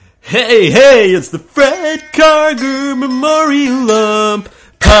Hey, it's the Fred Karger Memorial Lump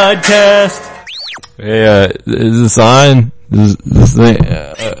Podcast. Hey, is this on? This thing?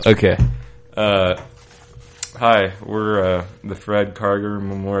 Okay. Hi, we're the Fred Karger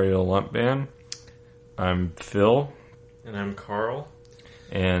Memorial Lump Band. I'm Phil. And I'm Carl.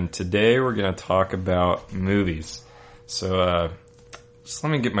 And today we're going to talk about movies. So, just let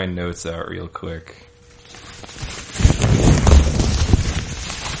me get my notes out real quick.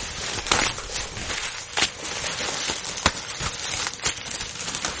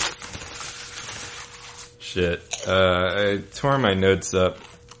 Shit. I tore my notes up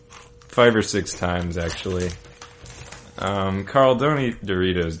 5 or 6 times, actually. Carl, don't eat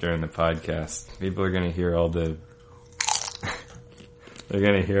Doritos during the podcast. People are going to hear all the... They're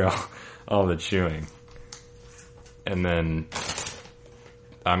going to hear all the chewing. And then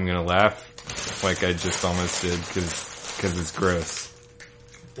I'm going to laugh like I just almost did because it's gross.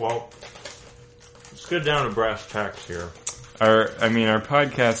 Well, let's get down to brass tacks here. Our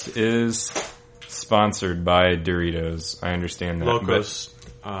podcast is sponsored by Doritos. I understand that. Locos.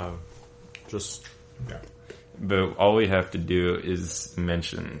 Yeah. But all we have to do is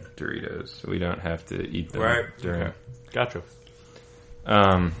mention Doritos. We don't have to eat them. Right. During. Gotcha.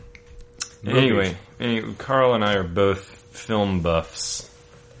 Anyway, Carl and I are both film buffs.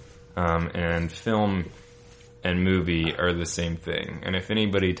 And film and movie are the same thing. And if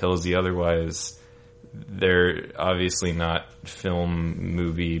anybody tells you otherwise, they're obviously not film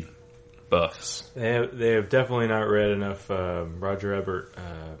movie buffs. They have definitely not read enough Roger Ebert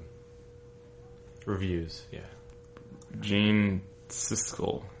reviews. Yeah. Gene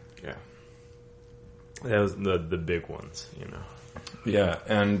Siskel. Yeah. That was the big ones, you know. Yeah,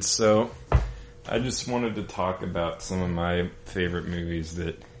 and so I just wanted to talk about some of my favorite movies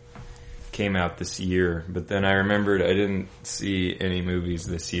that came out this year, but then I remembered I didn't see any movies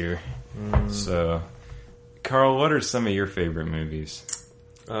this year. So, Carl, what are some of your favorite movies?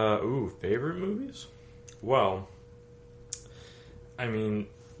 Favorite movies? Well, I mean,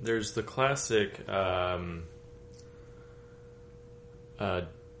 there's the classic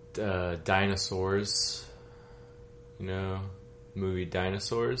Dinosaurs, you know, movie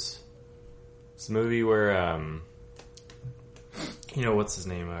Dinosaurs. It's a movie where, you know, what's his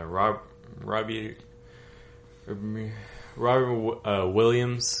name? Robert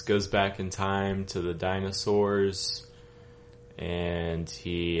Williams goes back in time to the dinosaurs, and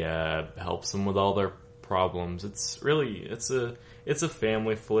he helps them with all their problems. It's a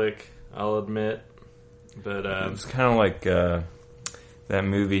family flick, I'll admit, but it's kind of like that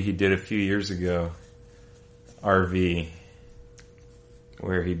movie he did a few years ago, RV,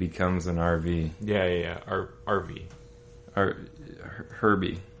 where he becomes an RV. Yeah. RV.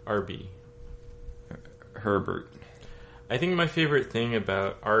 Herbie. RB. Herbert. I think my favorite thing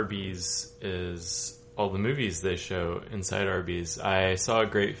about Arby's is all the movies they show inside Arby's. I saw a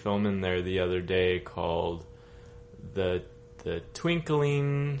great film in there the other day called The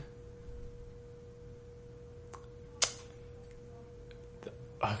Twinkling...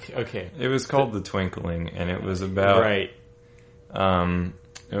 Okay. It was called The Twinkling, and it was about... Right.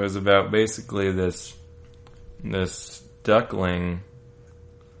 It was about basically this duckling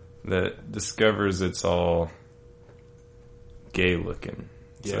that discovers it's all gay looking.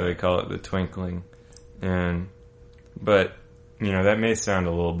 Yeah. So they call it The Twinkling. But, you know, that may sound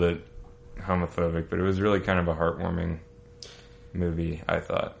a little bit homophobic, but it was really kind of a heartwarming movie, I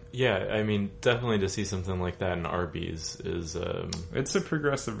thought. Yeah, I mean, definitely to see something like that in Arby's is... It's a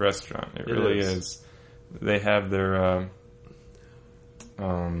progressive restaurant. It really is. They have their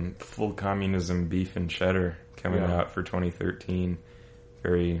full communism beef and cheddar coming out for 2013.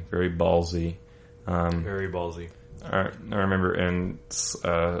 Very, very ballsy. Very ballsy. I remember, and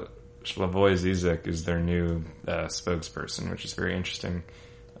Slavoj Zizek is their new spokesperson, which is very interesting.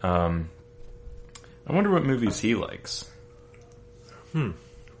 I wonder what movies he likes.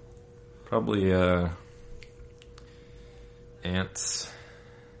 Probably Ants.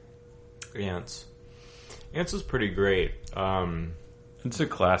 Ants was pretty great. It's a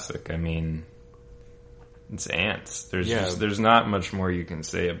classic. I mean, it's ants. There's not much more you can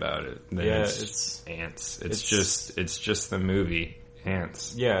say about it than it's ants. It's just the movie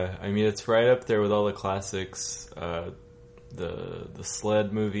Ants. Yeah, I mean, it's right up there with all the classics. The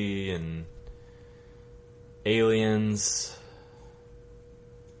Sled movie and Aliens,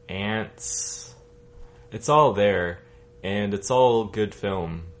 Ants. It's all there, and it's all good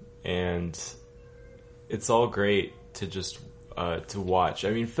film, and it's all great to just to watch.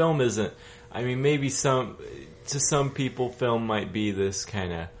 I mean, film isn't. I mean, maybe to some people, film might be this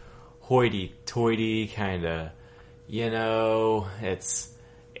kind of hoity-toity kind of, you know, it's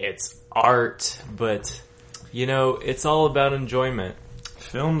it's art, but, it's all about enjoyment.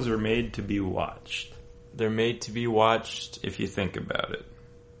 Films are made to be watched. They're made to be watched if you think about it.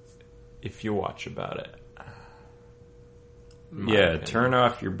 If you watch about it. Yeah, turn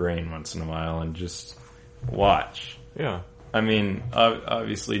off your brain once in a while and just watch. Yeah. I mean,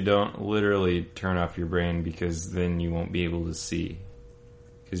 obviously don't literally turn off your brain, because then you won't be able to see.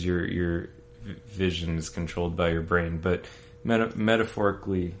 Because your vision is controlled by your brain. But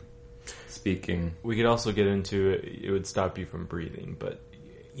metaphorically speaking... We could also get into it would stop you from breathing, but,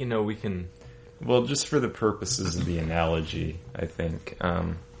 we can... Well, just for the purposes of the analogy, I think.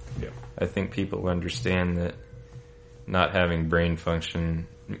 I think people understand that not having brain function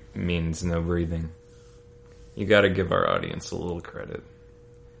means no breathing. You got to give our audience a little credit.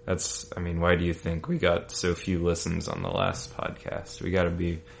 Why do you think we got so few listens on the last podcast? We got to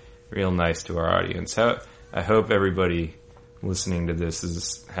be real nice to our audience. I hope everybody listening to this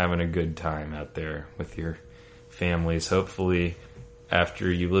is having a good time out there with your families. Hopefully,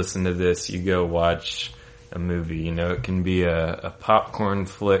 after you listen to this, you go watch a movie. It can be a popcorn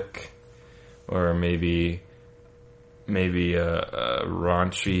flick, or maybe a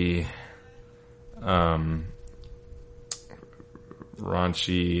raunchy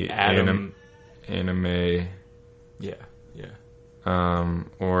anime. Yeah.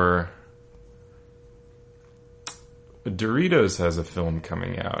 Or Doritos has a film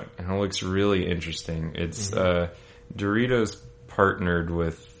coming out, and it looks really interesting. It's Doritos partnered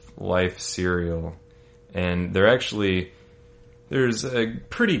with Life Cereal, and there's a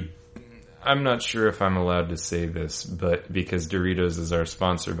pretty... I'm not sure if I'm allowed to say this, but because Doritos is our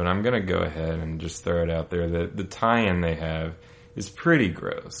sponsor, but I'm going to go ahead and just throw it out there that the tie-in they have is pretty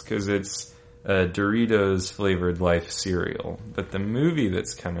gross, because it's a Doritos flavored Life cereal. But the movie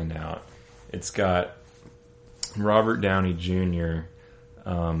that's coming out, it's got Robert Downey Jr.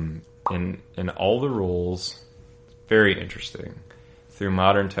 In all the roles. Very interesting. Through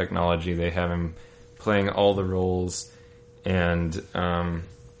modern technology, they have him playing all the roles, and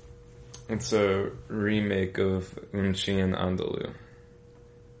it's a remake of Un Chien Andalou,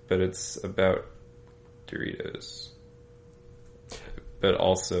 but it's about Doritos, but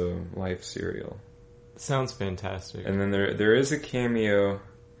also Life cereal. Sounds fantastic. And then there is a cameo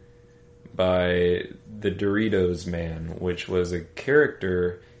by the Doritos Man, which was a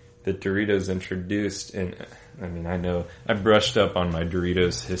character that Doritos introduced in... I know I brushed up on my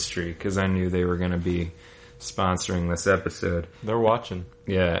Doritos history because I knew they were going to be sponsoring this episode. They're watching.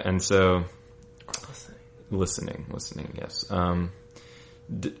 Yeah, and so... Listening, yes.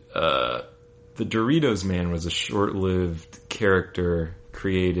 The Doritos Man was a short-lived character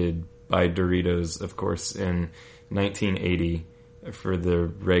created by Doritos, of course, in 1980 for the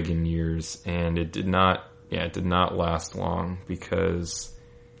Reagan years, and it did not last long because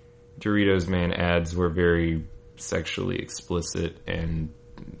Doritos Man ads were very sexually explicit and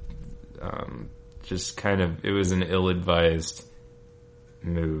just kind of, it was an ill-advised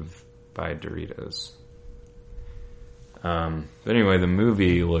move by Doritos. But anyway, the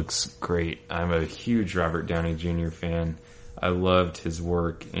movie looks great. I'm a huge Robert Downey Jr. fan. I loved his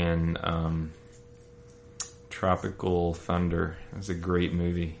work in Tropical Thunder. It was a great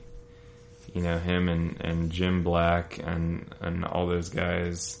movie. Him and Jim Black and all those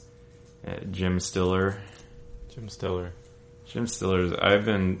guys. Jim Stiller. I've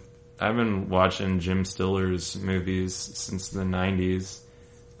been watching Jim Stiller's movies since the 90s.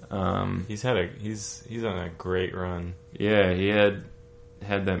 He's on a great run. Yeah, he had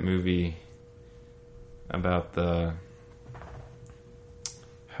that movie about the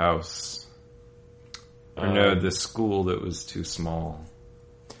house. The school that was too small.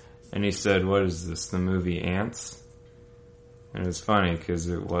 And he said, "What is this? The movie Ants?" And it's funny because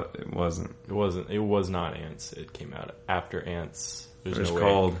it wasn't. It was not Ants. It came out after Ants. There's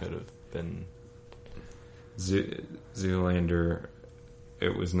no way it could have been Zoolander.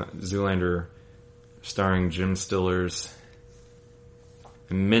 It was not Zoolander, starring Jim Stiller's.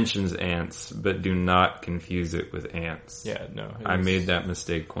 It mentions ants, but do not confuse it with Ants. Yeah, no. I made that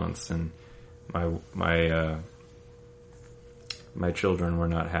mistake once, and my children were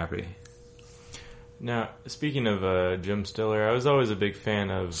not happy. Now, speaking of Jim Stiller, I was always a big fan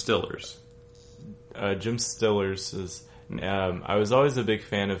of Stiller's. Jim Stiller's is. I was always a big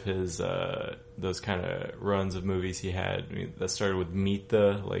fan of his those kind of runs of movies he had. That started with Meet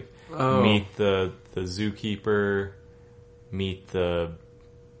the Zookeeper, Meet the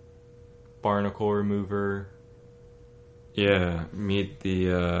Barnacle Remover. Yeah, Meet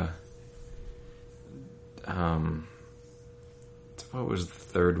the what was the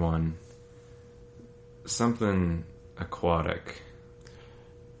third one? Something aquatic.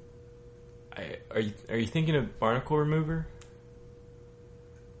 Are you thinking of Barnacle Remover?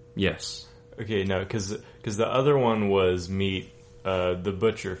 Yes. Okay, no, because the other one was Meet the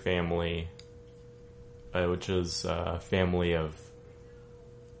Butcher family, which is a family of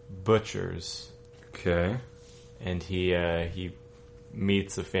butchers. Okay. And he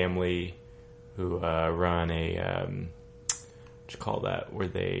meets a family who run a what you call that, where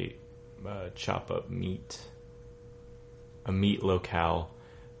they chop up meat, a meat locale.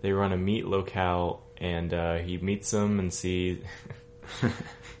 They run a meat locale, and he meets them and sees.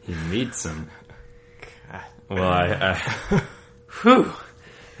 He meets them. Well, I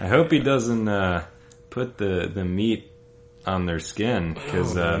hope he doesn't put the meat on their skin,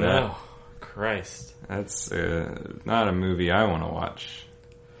 because no, Christ, that's not a movie I want to watch.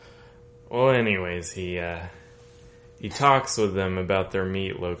 Well, anyways, he talks with them about their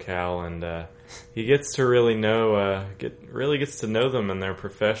meat locale, and he gets to really gets to know them and their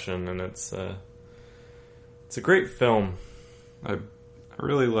profession, and it's a great film. I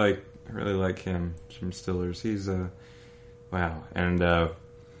really like him, Jim Stillers. He's wow, and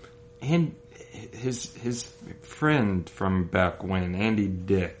his friend from back when, Andy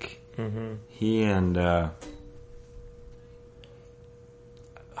Dick. Mm-hmm. He and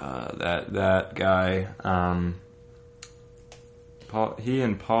that guy, he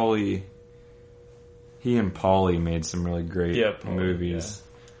and Paulie made some really great movies.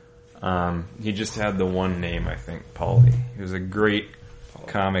 Yeah. He just had the one name, I think, Paulie. He was a great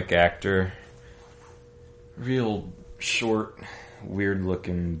comic actor. Real short,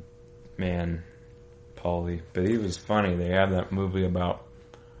 weird-looking man, Paulie. But he was funny. They had that movie about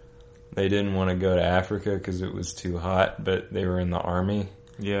they didn't want to go to Africa because it was too hot, but they were in the army.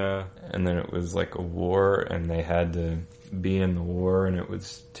 Yeah. And then it was like a war, and they had to be in the war, and it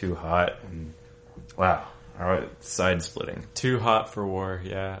was too hot. And wow. All right, side-splitting. Too hot for war,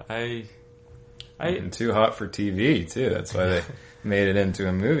 yeah. And too hot for TV, too. That's why they made it into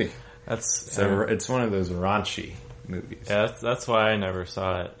a movie. It's one of those raunchy movies. Yeah, that's why I never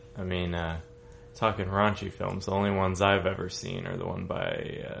saw it. I mean, talking raunchy films, the only ones I've ever seen are the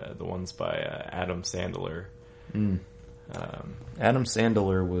ones by Adam Sandler. Mm. Adam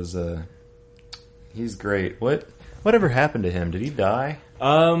Sandler was he's great. Whatever happened to him? Did he die?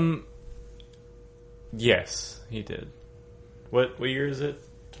 Yes, he did. What year is it?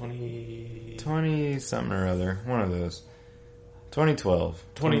 20 something or other. One of those. 2012.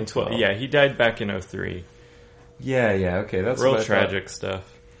 2012. Yeah, he died back in 2003. Yeah, okay. That's real tragic stuff.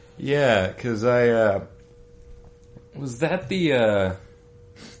 Yeah, because I was that the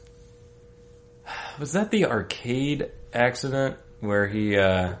arcade accident where he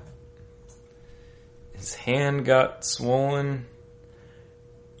his hand got swollen?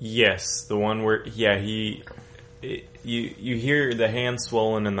 Yes, the one where you hear the hand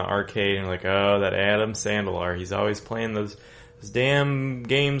swollen in the arcade and you're like, oh, that Adam Sandler, he's always playing those damn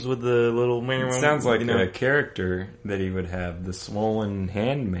games with the little... It sounds like a character that he would have, the swollen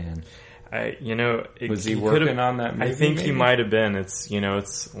hand man. Was he working on that movie? I think he might have been. It's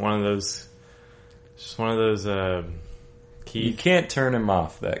one of those... Just one of those... You can't turn him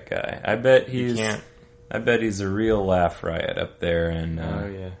off, that guy. I bet he's a real laugh riot up there in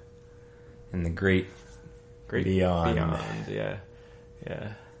in the great beyond. Yeah.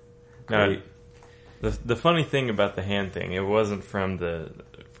 Great. No, the funny thing about the hand thing, it wasn't from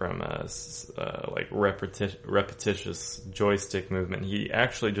repetitious joystick movement. He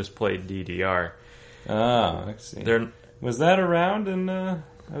actually just played DDR. Oh, I see. Was that around in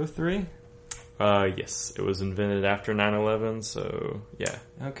 2003? Yes, it was invented after 9/11, so yeah.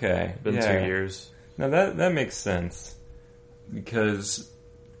 Okay. Been 2 years. Now that makes sense, because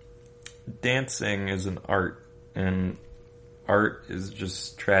dancing is an art, and art is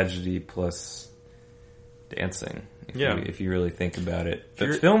just tragedy plus dancing. If you really think about it.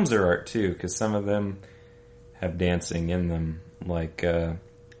 But films are art too, because some of them have dancing in them. Like there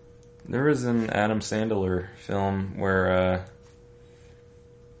was an Adam Sandler film where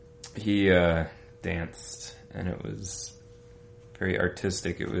he danced, and it was very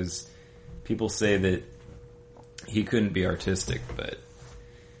artistic. It was, people say that he couldn't be artistic, but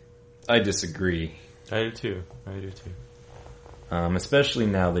I disagree. I do too. Especially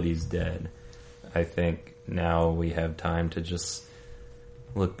now that he's dead. I think now we have time to just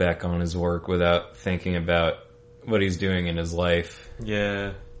look back on his work without thinking about what he's doing in his life.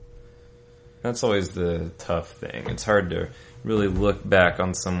 Yeah. That's always the tough thing. It's hard to really look back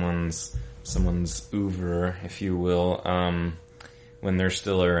on someone's oeuvre, if you will, when they're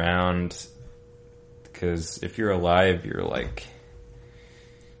still around. Because if you're alive, you're like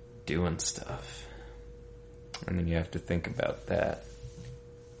doing stuff, and then you have to think about that.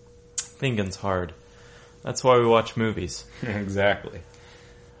 Thinking's hard. That's why we watch movies. Exactly.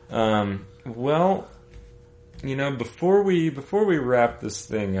 Well, before we wrap this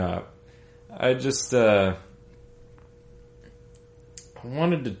thing up, I just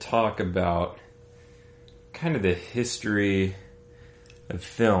wanted to talk about kind of the history of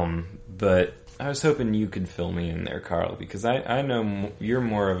film, but I was hoping you could fill me in there, Carl, because I know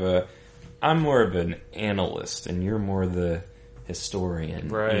I'm more of an analyst, and you're more the historian.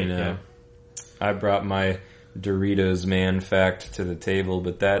 Right, yeah. I brought my Doritos man fact to the table,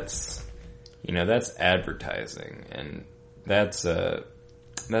 but that's advertising, and that's a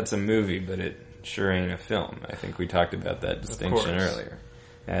movie, but it sure ain't a film. I think we talked about that distinction earlier.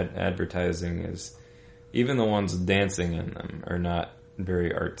 Advertising is, even the ones dancing in them are not very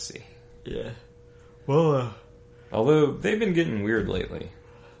artsy. Yeah. Well, although they've been getting weird lately.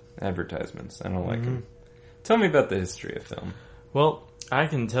 Advertisements. I don't like them. Tell me about the history of film. Well, I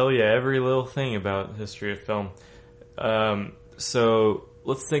can tell you every little thing about the history of film. So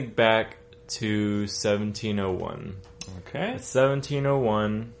let's think back to 1701. Okay. It's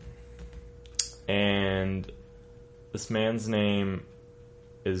 1701, and this man's name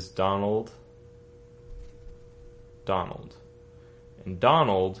is Donald. And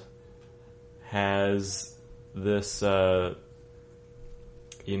Donald has this, some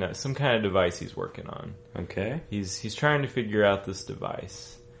kind of device he's working on. Okay. He's trying to figure out this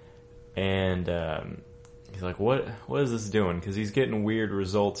device, and he's like, "What is this doing?" Because he's getting weird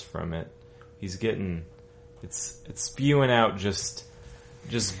results from it. It's spewing out just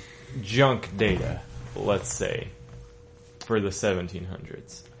junk data, let's say, for the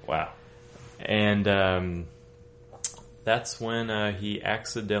 1700s. Wow. And that's when he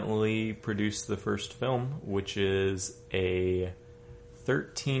accidentally produced the first film, which is a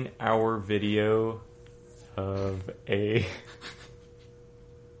 13-hour video of a...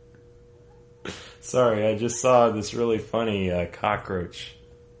 Sorry, I just saw this really funny cockroach.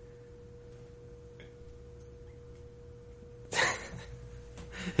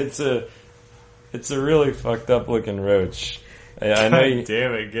 It's a really fucked up looking roach. I know you...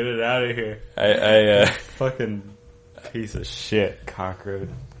 Damn it, get it out of here. I Fucking piece of shit cockroach.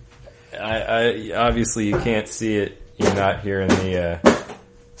 I obviously you can't see it. You're not here in the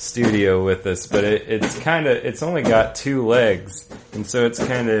studio with us, but it's only got two legs, and so it's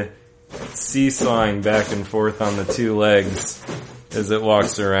kind of seesawing back and forth on the two legs as it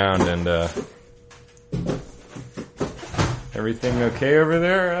walks around. And everything okay over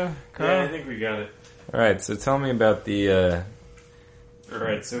there, Carl? Yeah, I think we got it. All right, so tell me about the All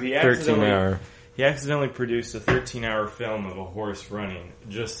right, so he 13-hour. He accidentally produced a 13-hour film of a horse running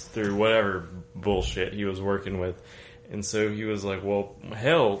just through whatever bullshit he was working with. And so he was like, well,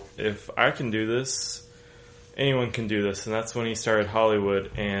 hell, if I can do this, anyone can do this. And that's when he started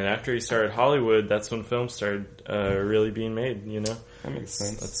Hollywood. And after he started Hollywood, that's when films started really being made, That makes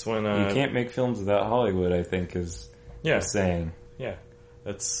sense. That's when... you can't make films without Hollywood, I think, is the saying. Yeah,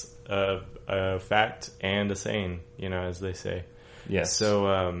 that's a fact and a saying, as they say. Yes.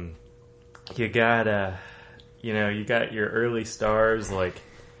 So, you got your early stars like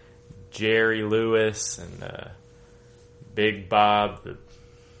Jerry Lewis and Big Bob, the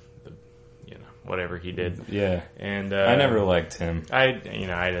whatever he did. Yeah. And I never liked him. I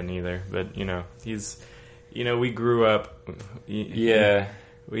didn't either. But he's, we grew up. Yeah.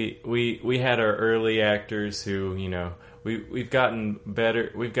 We had our early actors who we've gotten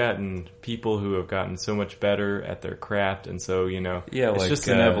better. We've gotten people who have gotten so much better at their craft, and so it's just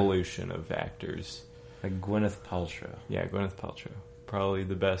an evolution of actors. Like Gwyneth Paltrow. Yeah, Gwyneth Paltrow, probably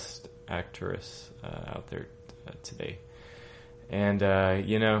the best actress out there today. And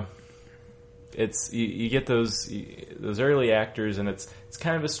it's you get those early actors, and it's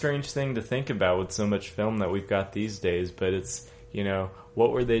kind of a strange thing to think about with so much film that we've got these days. But it's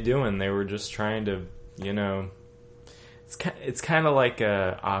what were they doing? They were just trying to It's kind of like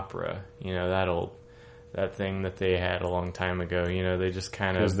a opera, that thing that they had a long time ago. They just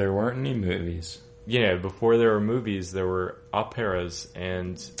kind of, because there weren't any movies. Yeah, before there were movies, there were operas,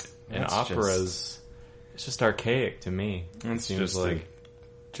 and operas. It's just archaic to me. It seems like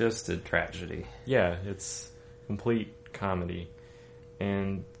just a tragedy. Yeah, it's complete comedy,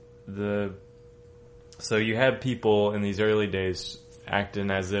 and so you had people in these early days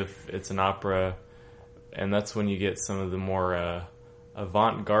acting as if it's an opera. And that's when you get some of the more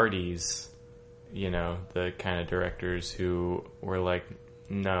avant-gardes, the kind of directors who were like,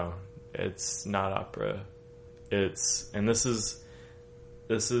 no, it's not opera. This is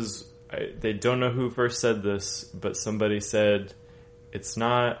they don't know who first said this, but somebody said, it's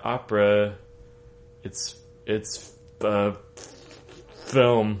not opera, it's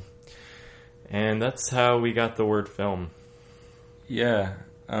film. And that's how we got the word film. Yeah.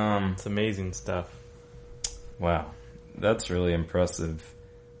 It's amazing stuff. Wow. That's really impressive.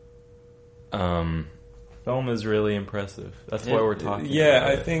 Film is really impressive. That's why we're talking about Yeah,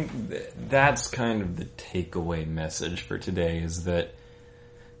 I it. think that's kind of the takeaway message for today is that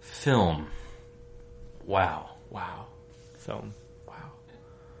film. Wow. Wow. Film. Wow.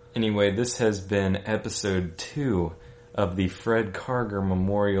 Anyway, this has been episode 2 of the Fred Karger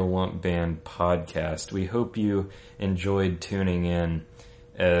Memorial Lump Band podcast. We hope you enjoyed tuning in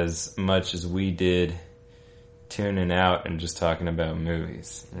as much as we did tuning out and just talking about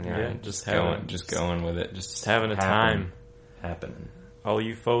movies. You know, Yeah, just going with it. Just having a time. Happening. All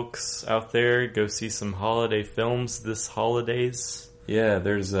you folks out there, go see some holiday films this holidays. Yeah,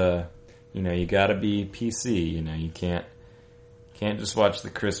 there's you gotta be PC, you can't just watch the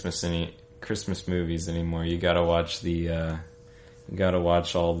Christmas movies anymore. You gotta watch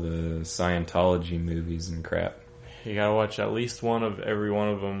all the Scientology movies and crap. You gotta watch at least one of every one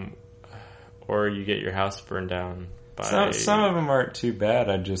of them, or you get your house burned down. Some of them aren't too bad.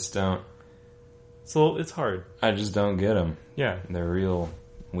 I just don't. So it's hard. I just don't get them. Yeah, They're real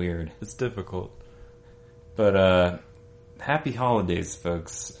weird. it's difficult. But happy holidays,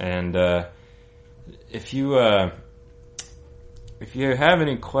 folks. And if you have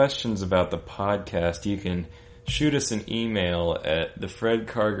any questions about the podcast, you can shoot us an email at the Fred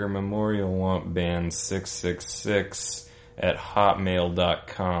Karger Memorial Lump Band 666 at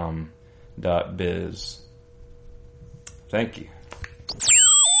hotmail.com.biz. Thank you.